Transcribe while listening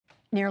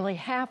Nearly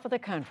half of the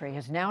country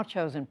has now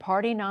chosen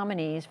party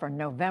nominees for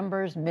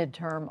November's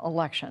midterm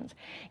elections.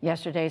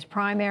 Yesterday's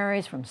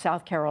primaries from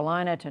South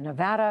Carolina to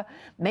Nevada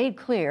made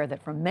clear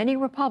that for many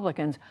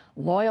Republicans,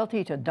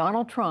 loyalty to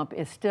Donald Trump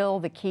is still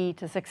the key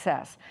to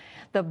success.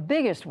 The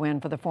biggest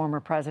win for the former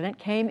president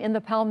came in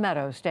the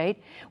Palmetto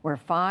State, where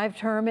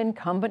five-term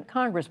incumbent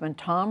Congressman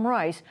Tom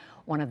Rice,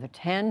 one of the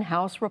 10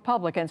 House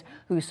Republicans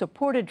who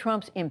supported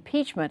Trump's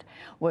impeachment,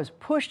 was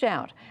pushed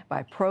out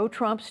by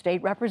pro-Trump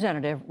State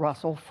Representative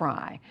Russell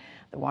Fry.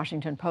 The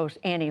Washington Post's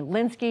Annie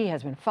Linskey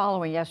has been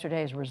following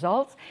yesterday's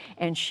results,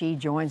 and she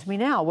joins me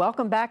now.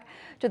 Welcome back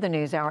to the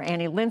NewsHour,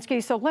 Annie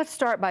Linskey. So let's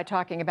start by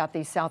talking about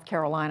these South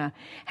Carolina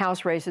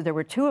House races. There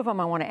were two of them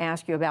I want to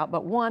ask you about,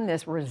 but one,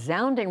 this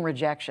resounding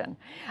rejection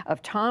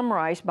of Tom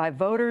Rice by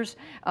voters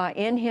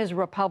in his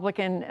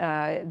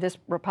this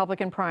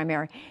Republican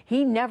primary.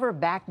 He never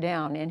backed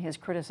down in his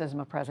criticism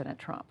of President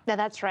Trump. No,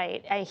 that's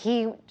right.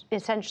 He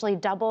essentially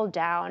doubled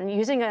down,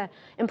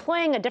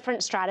 employing a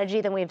different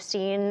strategy than we've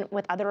seen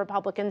with other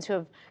Republicans who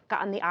have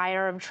gotten the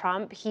ire of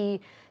Trump. He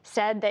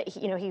said that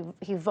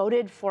he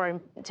voted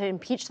to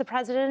impeach the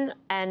president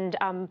and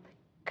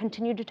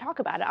continued to talk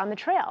about it on the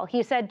trail.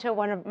 He said to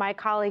one of my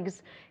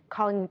colleagues,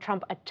 calling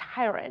Trump a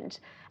tyrant.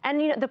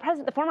 And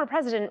the former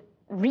president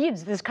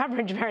reads this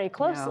coverage very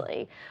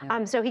closely.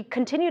 Yeah. So he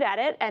continued at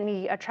it, and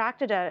he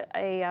attracted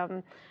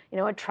a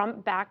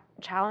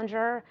Trump-backed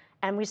challenger,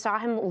 and we saw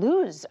him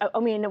lose. I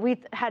mean, we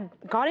had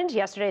gone into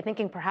yesterday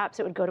thinking perhaps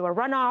it would go to a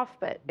runoff,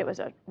 but it was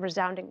a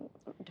resounding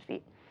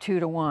defeat.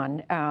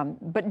 2-1.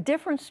 But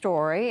different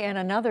story in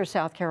another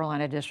South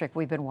Carolina district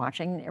we've been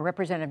watching,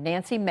 Representative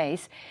Nancy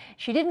Mace.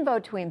 She didn't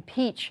vote to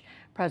impeach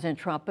President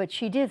Trump, but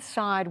she did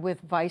side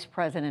with Vice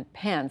President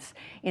Pence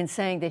in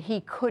saying that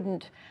he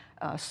couldn't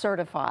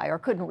certify or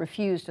couldn't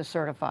refuse to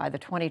certify the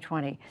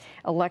 2020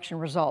 election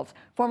results.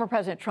 Former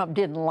President Trump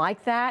didn't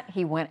like that.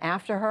 He went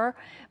after her,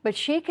 but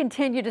she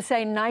continued to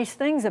say nice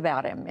things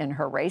about him in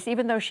her race,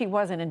 even though she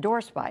wasn't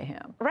endorsed by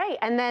him. Right,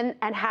 and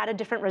had a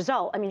different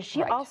result. I mean,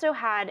 she also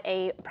had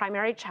a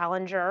primary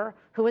challenger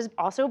who was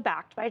also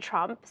backed by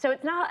Trump. So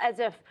it's not as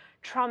if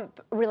Trump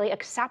really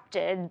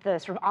accepted the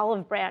sort of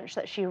olive branch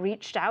that she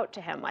reached out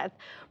to him with.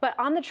 But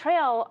on the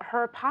trail,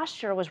 her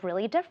posture was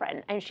really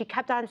different. And she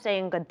kept on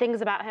saying good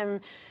things about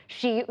him.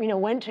 She,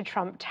 went to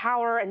Trump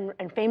Tower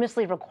and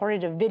famously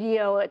recorded a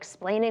video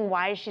explaining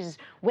why she's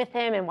with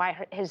him and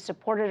why his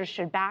supporters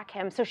should back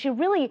him. So she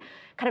really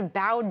kind of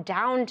bowed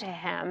down to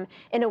him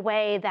in a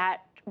way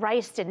that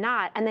Rice did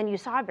not. And then you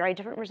saw very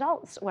different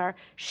results where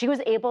she was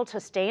able to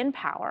stay in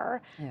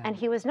power and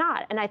he was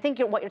not. And I think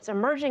what's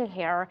emerging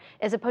here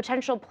is a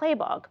potential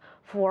playbook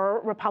for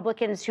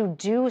Republicans who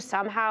do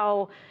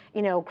somehow,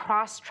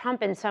 cross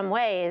Trump in some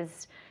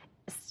ways.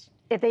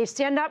 If they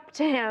stand up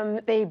to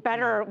him, they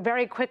better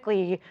very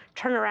quickly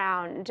turn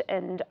around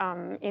and,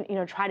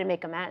 try to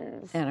make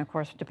amends. And of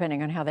course,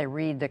 depending on how they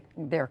read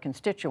their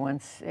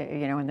constituents,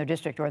 in their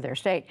district or their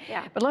state.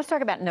 Yeah. But let's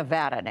talk about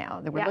Nevada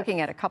now. We're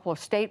looking at a couple of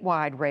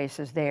statewide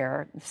races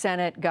there,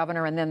 Senate,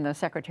 governor, and then the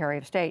Secretary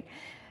of State.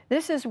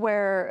 This is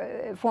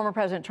where former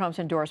President Trump's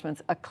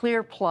endorsements, a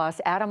clear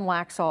plus, Adam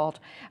Laxalt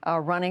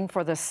running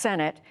for the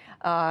Senate,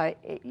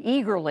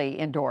 eagerly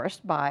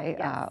endorsed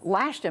by,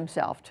 lashed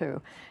himself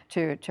to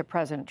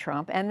President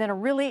Trump. And then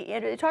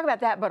talk about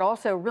that, but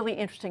also really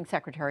interesting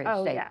Secretary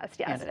of State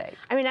candidate.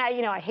 I mean,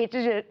 I hate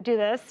to do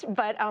this,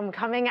 but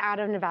coming out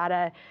of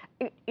Nevada,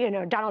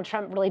 Donald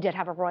Trump really did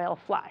have a royal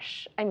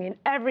flush. I mean,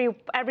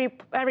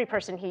 every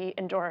person he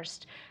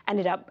endorsed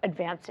ended up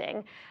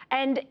advancing.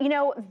 And,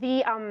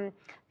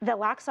 the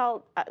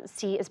Laxalt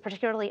seat is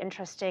particularly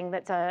interesting.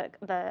 That's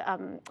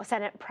the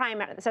Senate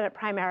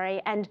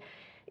primary. And,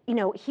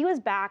 he was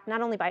backed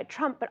not only by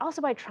Trump, but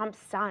also by Trump's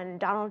son,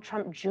 Donald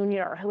Trump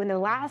Jr., who in the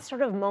last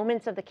sort of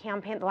moments of the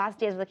campaign, the last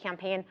days of the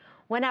campaign,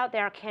 went out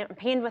there,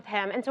 campaigned with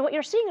him. And so what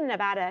you're seeing in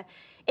Nevada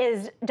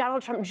is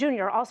Donald Trump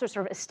Jr. also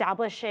sort of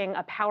establishing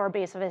a power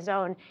base of his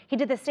own. He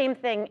did the same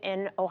thing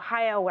in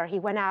Ohio, where he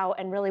went out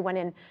and really went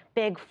in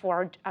big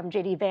for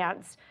J.D.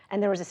 Vance,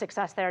 and there was a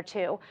success there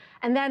too.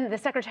 And then the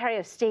Secretary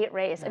of State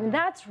race, I mean,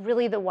 that's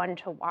really the one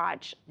to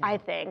watch, I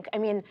think. I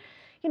mean,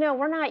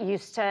 we're not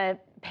used to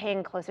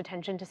paying close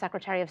attention to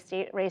Secretary of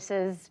State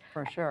races.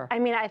 For sure. I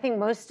mean, I think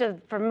most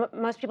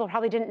people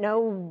probably didn't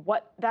know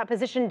what that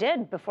position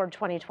did before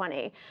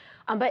 2020.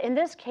 But in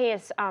this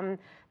case,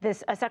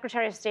 this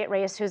Secretary of State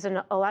race who's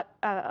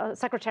a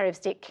Secretary of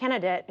State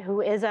candidate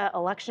who is an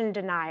election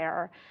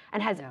denier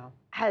and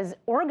has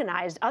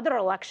organized other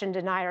election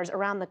deniers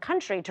around the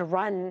country to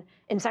run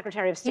in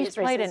Secretary of State races.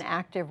 He's played an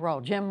active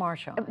role, Jim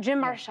Marchand. Jim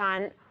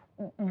Marchand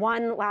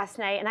won last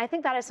night, and I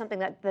think that is something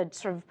that the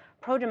sort of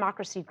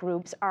pro-democracy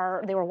groups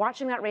they were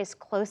watching that race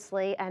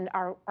closely and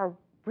are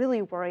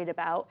really worried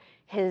about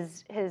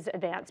his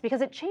advance,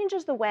 because it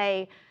changes the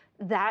way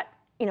that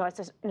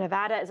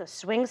Nevada is a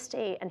swing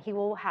state, and he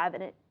will have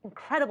an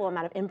incredible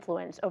amount of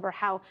influence over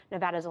how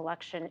Nevada's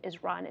election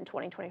is run in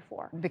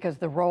 2024. Because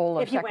the role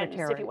of if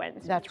he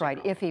wins. That's right,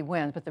 if he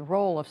wins. But the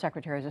role of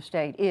secretaries of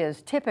state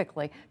is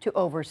typically to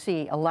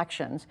oversee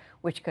elections,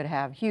 which could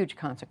have huge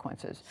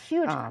consequences.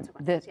 Huge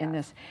consequences, in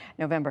this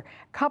November.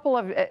 A couple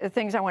of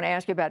things I want to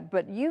ask you about,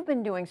 but you've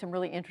been doing some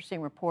really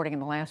interesting reporting in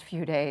the last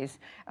few days,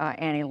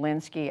 Annie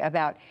Linskey,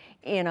 about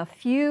in a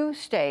few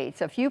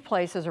states, a few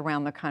places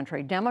around the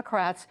country,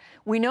 Democrats,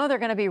 we know they're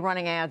going to be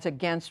running ads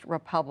against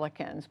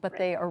Republicans, but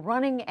they are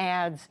running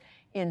ads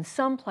in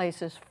some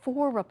places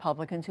for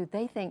Republicans who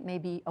they think may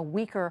be a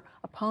weaker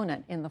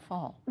opponent in the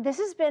fall. This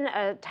has been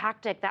a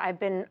tactic that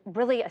I've been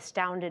really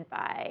astounded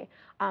by.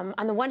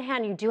 On the one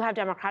hand, you do have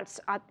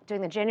Democrats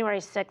doing the January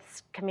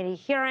 6th committee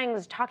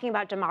hearings, talking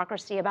about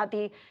democracy, about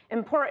the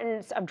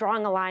importance of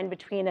drawing a line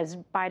between, as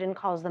Biden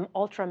calls them,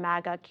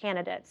 ultra-MAGA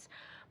candidates.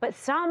 But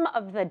some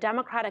of the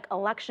Democratic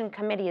election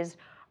committees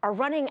are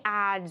running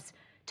ads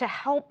to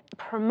help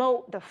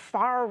promote the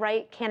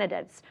far-right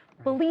candidates,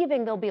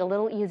 believing they'll be a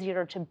little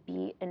easier to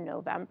beat in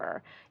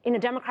November.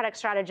 Democratic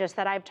strategists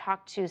that I've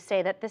talked to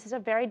say that this is a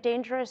very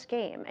dangerous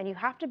game, and you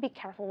have to be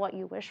careful what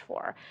you wish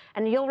for.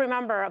 And you'll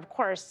remember, of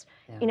course,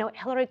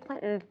 Hillary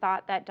Clinton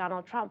thought that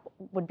Donald Trump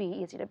would be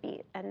easy to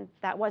beat, and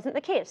that wasn't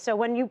the case. So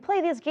when you play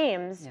these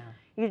games,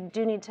 you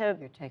do need to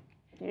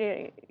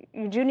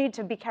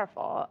be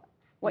careful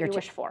what you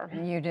wish for.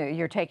 You do.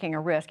 You're taking a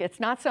risk.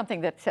 It's not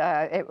something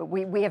that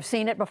we have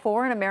seen it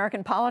before in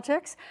American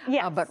politics,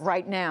 but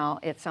right now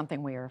it's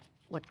something we are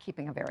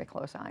keeping a very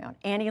close eye on.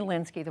 Annie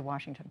Linskey, The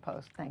Washington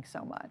Post, thanks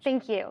so much.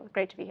 Thank you.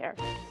 Great to be here.